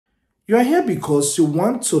You are here because you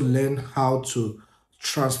want to learn how to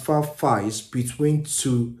transfer files between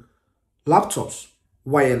two laptops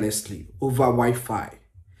wirelessly over Wi-Fi.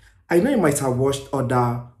 I know you might have watched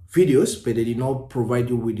other videos, but they did not provide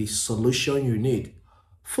you with the solution you need.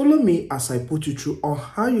 Follow me as I put you through on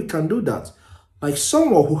how you can do that, like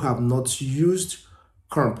someone who have not used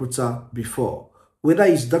computer before, whether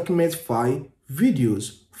it's document file,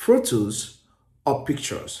 videos, photos, or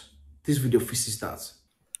pictures. This video fixes that.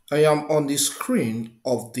 I am on the screen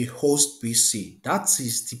of the host PC. That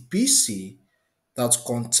is the PC that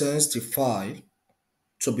contains the file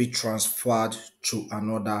to be transferred to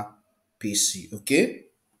another PC. Okay,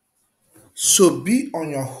 so be on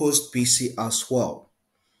your host PC as well.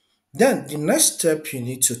 Then the next step you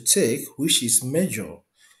need to take, which is major,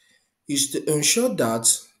 is to ensure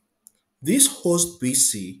that this host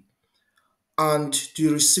PC and the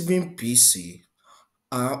receiving PC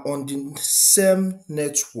are on the same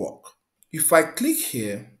network. If I click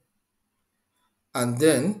here and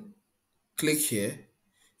then click here,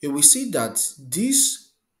 you will see that this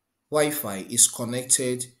Wi-Fi is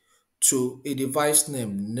connected to a device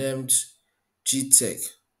name named GTech.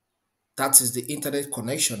 That is the internet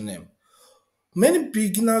connection name. Many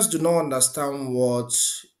beginners do not understand what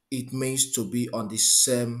it means to be on the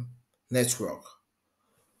same network.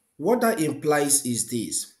 What that implies is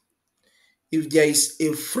this: if there is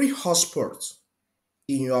a free hotspot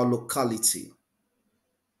in your locality,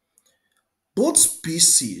 both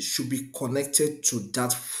PCs should be connected to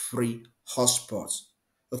that free hotspot.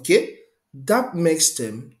 Okay? That makes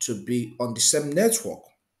them to be on the same network.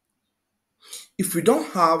 If you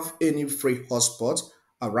don't have any free hotspot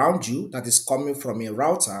around you that is coming from a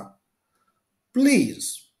router,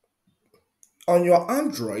 please, on your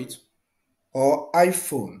Android or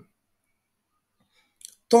iPhone,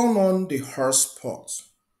 turn on the hotspot.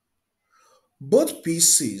 Both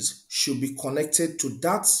PCs should be connected to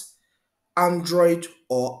that Android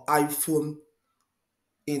or iPhone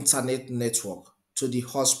internet network, to the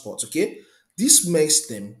hotspot. Okay, this makes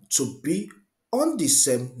them to be on the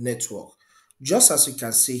same network, just as you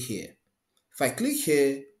can see here. If I click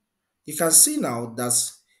here, you can see now that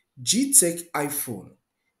GTech iPhone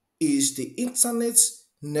is the internet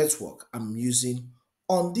network I'm using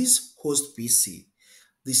on this host PC.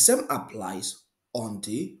 The same applies on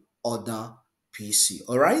the other PC.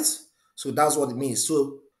 All right, so that's what it means.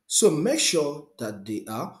 So make sure that they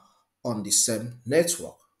are on the same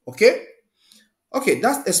network. Okay. Okay,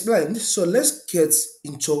 that's explained. So let's get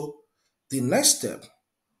into the next step,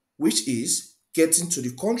 which is getting to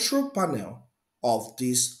the control panel of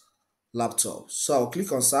this laptop. So I'll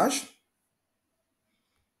click on search.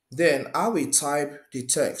 Then I will type the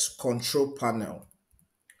text control panel.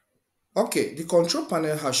 Okay, the control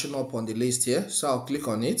panel has shown up on the list here. So I'll click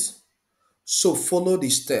on it. So follow the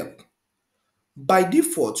step. By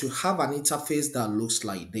default, you have an interface that looks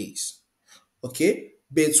like this. Okay,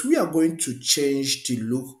 but we are going to change the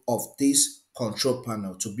look of this control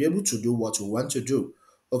panel to be able to do what we want to do.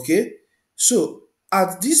 Okay, so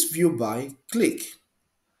at this view by, click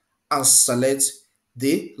and select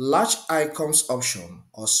the large icons option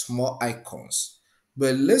or small icons,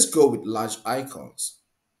 but let's go with large icons.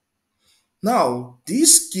 Now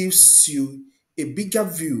this gives you a bigger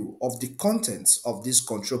view of the contents of this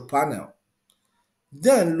control panel.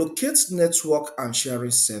 Then locate network and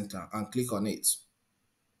sharing center and click on it.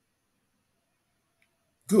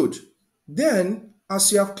 Good. Then,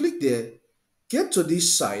 as you have clicked there, get to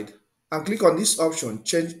this side and click on this option,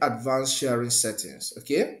 change advanced sharing settings.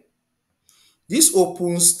 Okay. This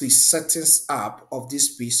opens the settings app of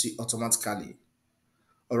this PC automatically.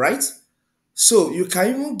 All right. So you can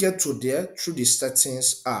even get to there through the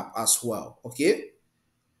settings app as well. Okay.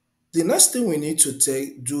 The next thing we need to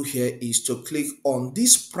do here is to click on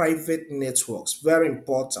these private networks. Very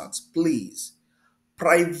important, please.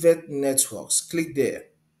 Private networks. Click there.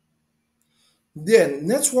 Then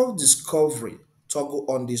network discovery, toggle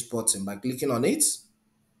on this button by clicking on it.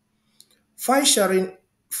 File sharing,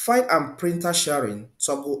 file and printer sharing,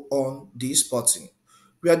 toggle on this button.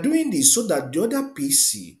 We are doing this so that the other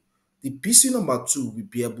PC, the PC number 2, will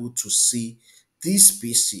be able to see this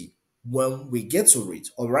PC when we get to it.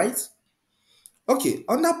 All right. Okay,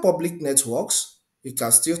 under public networks, you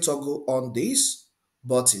can still toggle on these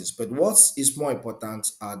buttons, but what is more important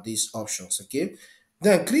are these options. Okay,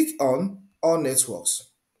 then click on all networks.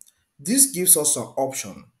 This gives us an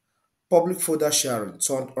option, public folder sharing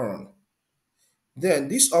turned on. Then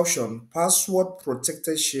this option, password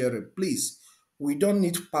protected sharing. Please, we don't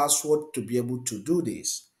need password to be able to do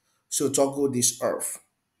this. So toggle this off.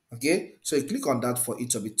 Okay, so you click on that for it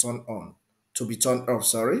to be turned on, to be turned off,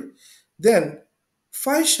 sorry. Then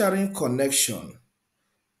File sharing connection.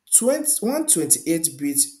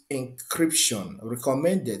 128-bit encryption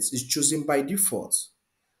recommended is chosen by default.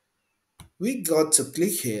 We got to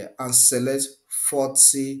click here and select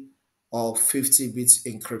 40 or 50-bit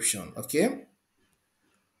encryption, okay?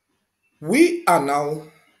 We are now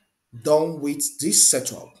done with this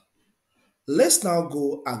setup. Let's now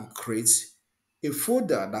go and create a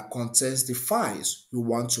folder that contains the files you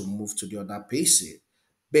want to move to the other PC.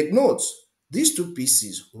 But note, these two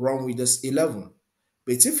PCs run Windows 11,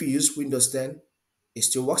 but if you use Windows 10, it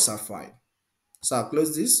still works out fine. So I'll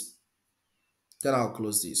close this, then I'll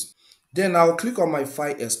close this. Then I'll click on my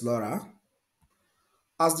File Explorer.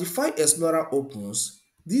 As the File Explorer opens,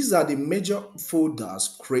 these are the major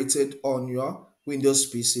folders created on your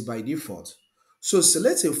Windows PC by default. So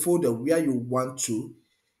select a folder where you want to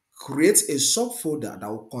create a subfolder that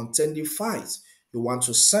will contain the files you want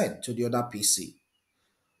to send to the other PC.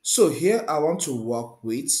 So here I want to work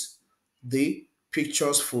with the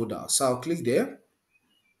pictures folder. So I'll click there.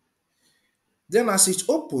 Then as it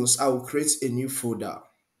opens, I will create a new folder.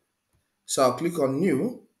 So I'll click on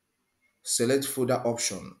new, select folder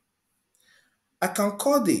option. I can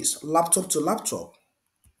call this laptop to laptop.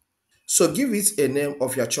 So give it a name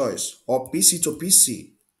of your choice or PC to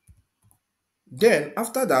PC. Then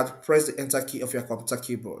after that, press the enter key of your computer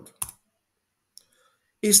keyboard.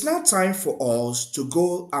 It's now time for us to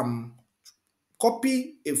go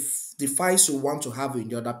copy the files you want to have in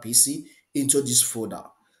the other PC into this folder.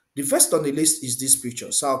 The first on the list is this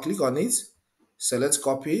picture. So I'll click on it, select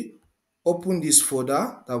copy, open this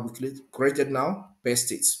folder that we created now,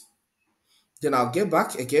 paste it. Then I'll get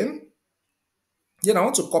back again. Then I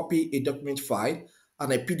want to copy a document file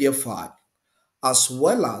and a PDF file as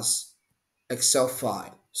well as Excel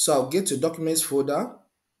file. So I'll get to documents folder.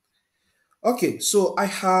 Okay, so I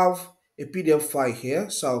have a PDF file here.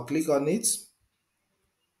 So I'll click on it.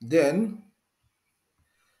 Then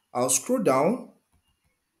I'll scroll down.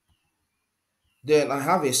 Then I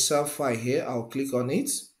have a Excel file here. I'll click on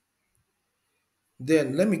it.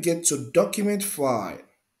 Then let me get to document file.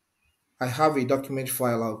 I have a document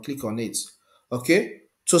file. I'll click on it. Okay.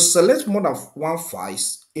 To select more than one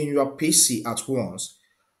files in your PC at once,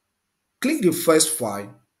 click the first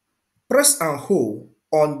file, press and hold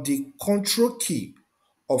on the Control key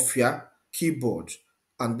of your keyboard,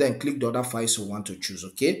 and then click the other files you want to choose.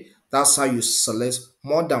 Okay. That's how you select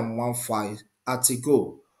more than one file at a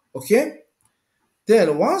go. Okay.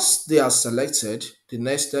 Then once they are selected, the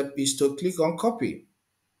next step is to click on copy.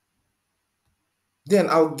 Then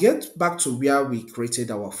I'll get back to where we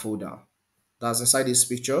created our folder. That's inside these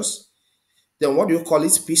pictures. Then what do you call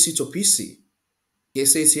it? PC to PC. It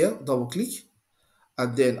says here, double click,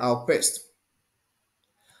 and then I'll paste.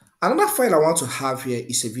 Another file I want to have here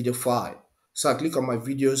is a video file. So I click on my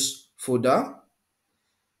videos folder.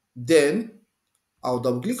 Then I'll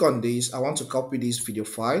double click on this. I want to copy this video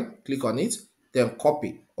file. Click on it, then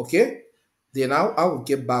copy. Okay. Then now I will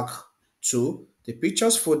get back to the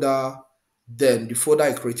pictures folder, then the folder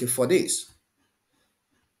I created for this.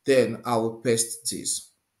 Then I will paste this.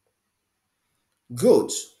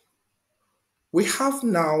 Good. We have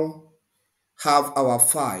now have our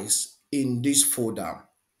files in this folder.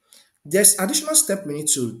 There's additional step we need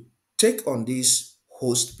to take on this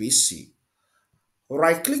host PC.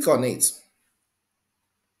 Right click on it.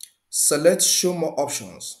 Select show more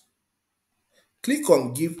options. Click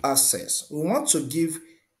on give access. We want to give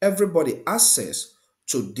everybody access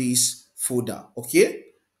to this folder, okay?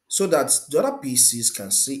 So that the other PCs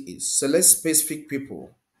can see it. Select specific people.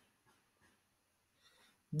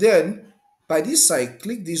 Then by this side,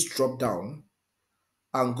 click this drop down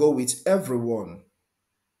and go with everyone.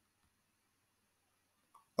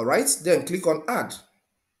 All right, then click on add.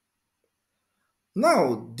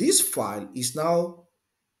 Now this file is now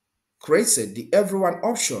created. The everyone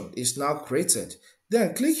option is now created.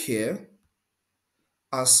 Then click here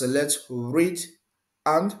and select read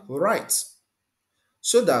and write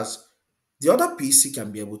so that the other PC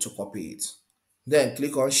can be able to copy it. Then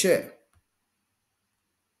click on share.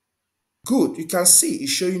 Good, you can see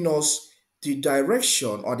it's showing us the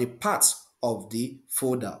direction or the path of the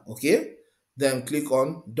folder, okay? Then click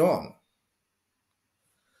on done.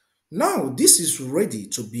 Now this is ready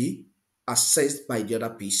to be accessed by the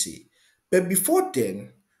other PC. But before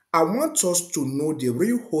then, I want us to know the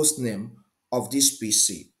real host name of this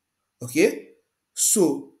PC, okay?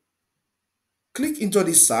 So click into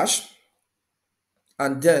the search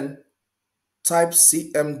and then type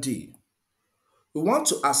cmd. We want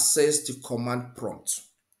to access the command prompt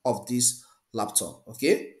of this laptop,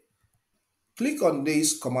 okay? Click on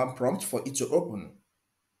this command prompt for it to open.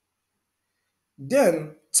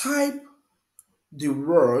 Then type the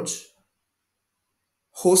word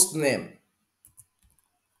host name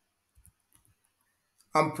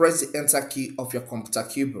and press the enter key of your computer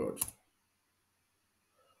keyboard.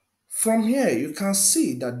 From here, you can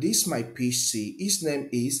see that this my PC, its name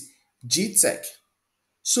is GTech.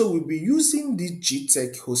 So we'll be using this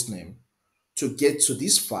GTech hostname to get to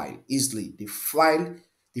this file easily. The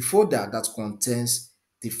folder that contains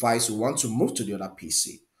the files we want to move to the other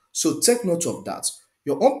PC. So take note of that.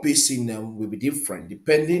 Your own PC name will be different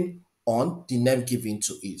depending on the name given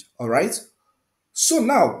to it. All right. So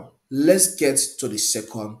now let's get to the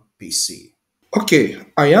second PC. Okay,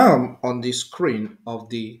 I am on the screen of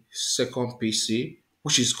the second PC,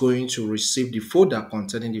 which is going to receive the folder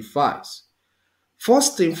containing the files.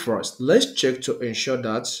 First thing first, let's check to ensure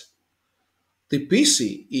that the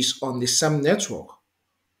PC is on the same network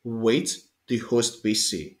with the host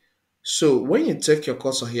PC. So when you take your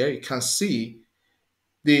cursor here, you can see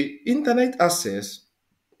the internet access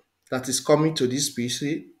that is coming to this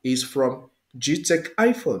PC is from GTech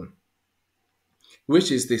iPhone,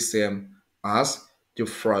 which is the same as the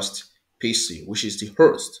first PC, which is the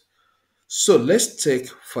host. So let's take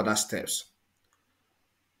further steps.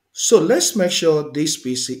 So let's make sure this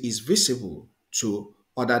PC is visible to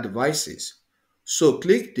other devices. So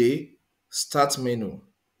click the Start menu,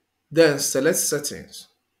 then select Settings.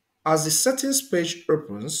 As the Settings page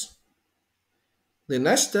opens, the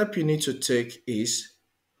next step you need to take is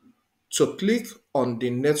to click on the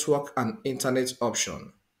Network and Internet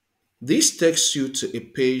option. This takes you to a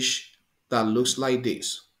page that looks like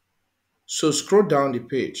this. So scroll down the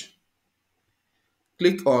page.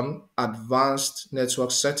 Click on Advanced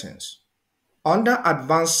Network Settings. Under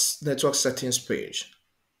Advanced Network Settings page,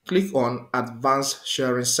 click on Advanced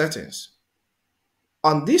Sharing Settings.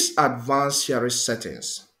 On this Advanced Sharing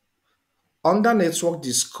Settings, under Network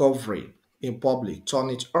Discovery in Public, turn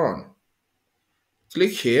it on.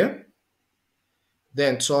 Click here,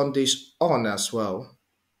 then turn this on as well.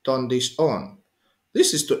 Turn this on.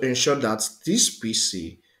 This is to ensure that this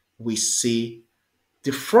PC will see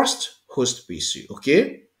the first host PC,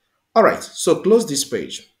 okay? All right, so close this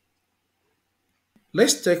page.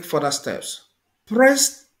 Let's take further steps.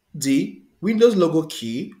 Press the Windows logo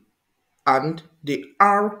key and the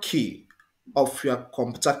R key of your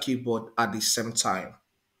computer keyboard at the same time.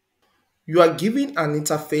 You are given an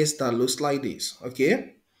interface that looks like this,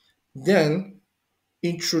 okay? Then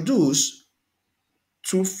introduce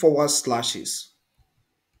two forward slashes.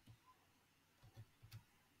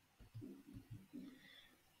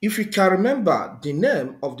 If you can remember, the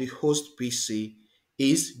name of the host PC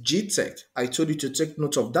is GTech. I told you to take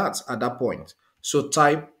note of that at that point. So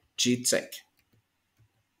type GTech.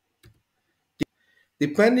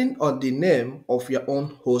 Depending on the name of your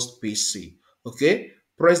own host PC, okay?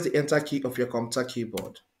 Press the enter key of your computer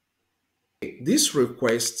keyboard. This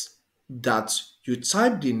requests that you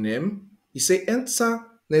type the name, you say enter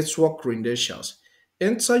network credentials.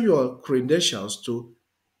 Enter your credentials to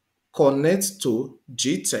connect to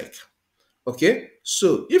GTech. Okay,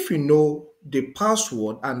 so if you know the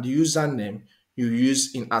password and the username you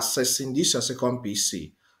use in accessing this your second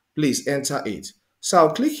PC, please enter it. So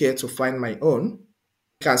I'll click here to find my own.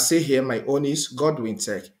 You can see here my own is Godwin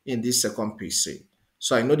Tech in this second PC.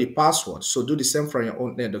 So I know the password. So do the same from your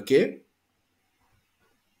own end, okay?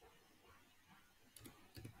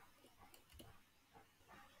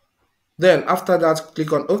 Then after that,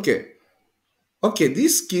 click on OK. Okay,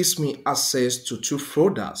 this gives me access to two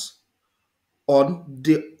folders on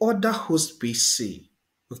the other host PC.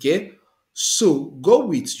 Okay, so go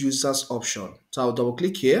with users option. So I'll double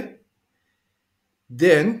click here.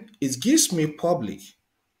 Then it gives me public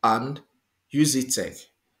and UZTech.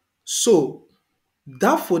 So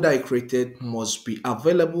that folder I created must be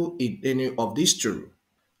available in any of these two.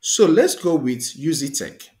 So let's go with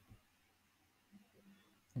UZTech.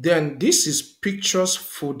 Then this is pictures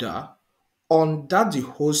folder under the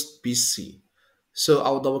host PC. So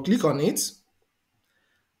I'll double click on it.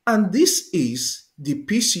 And this is the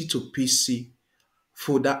PC to PC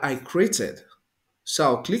folder I created. So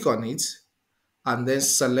I'll click on it and then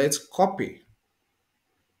select copy.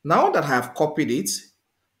 Now that I have copied it,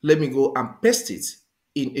 let me go and paste it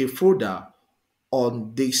in a folder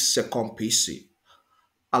on this second PC.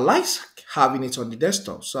 I like having it on the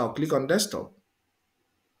desktop, so I'll click on desktop.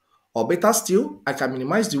 Or better still, I can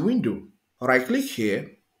minimize the window. Right click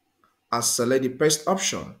here and select the paste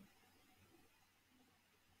option.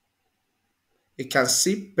 You can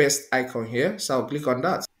see paste icon here, so I'll click on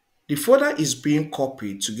that. The folder is being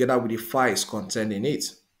copied together with the files contained in it.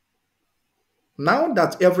 Now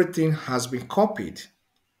that everything has been copied,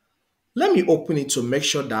 let me open it to make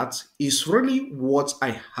sure that it's really what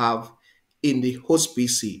I have in the host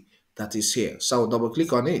PC that is here. So I'll double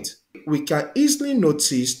click on it. We can easily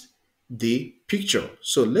notice the picture.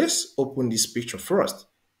 So let's open this picture first.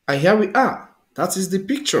 And here we are. That is the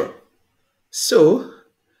picture. So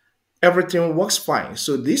everything works fine.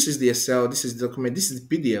 So this is the Excel, this is the document, this is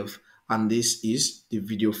the PDF, and this is the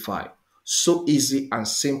video file. So easy and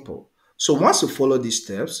simple. So once you follow these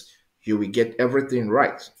steps, you will get everything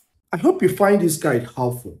right. I hope you find this guide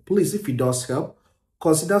helpful. Please, if it does help,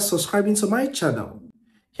 consider subscribing to my channel.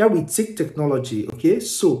 Here we take technology, okay?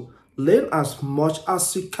 So learn as much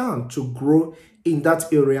as you can to grow in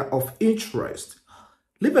that area of interest.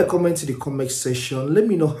 Leave a comment in the comment section. Let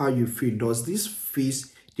me know how you feel. Does this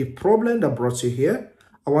fix the problem that brought you here?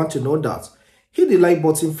 I want to know that. Hit the like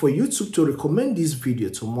button for YouTube to recommend this video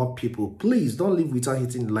to more people. Please don't leave without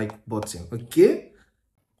hitting the like button, okay?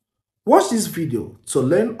 Watch this video to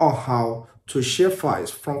learn on how to share files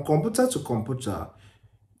from computer to computer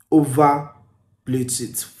over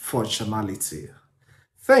Bluetooth functionality.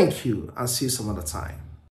 Thank you and see you some other time.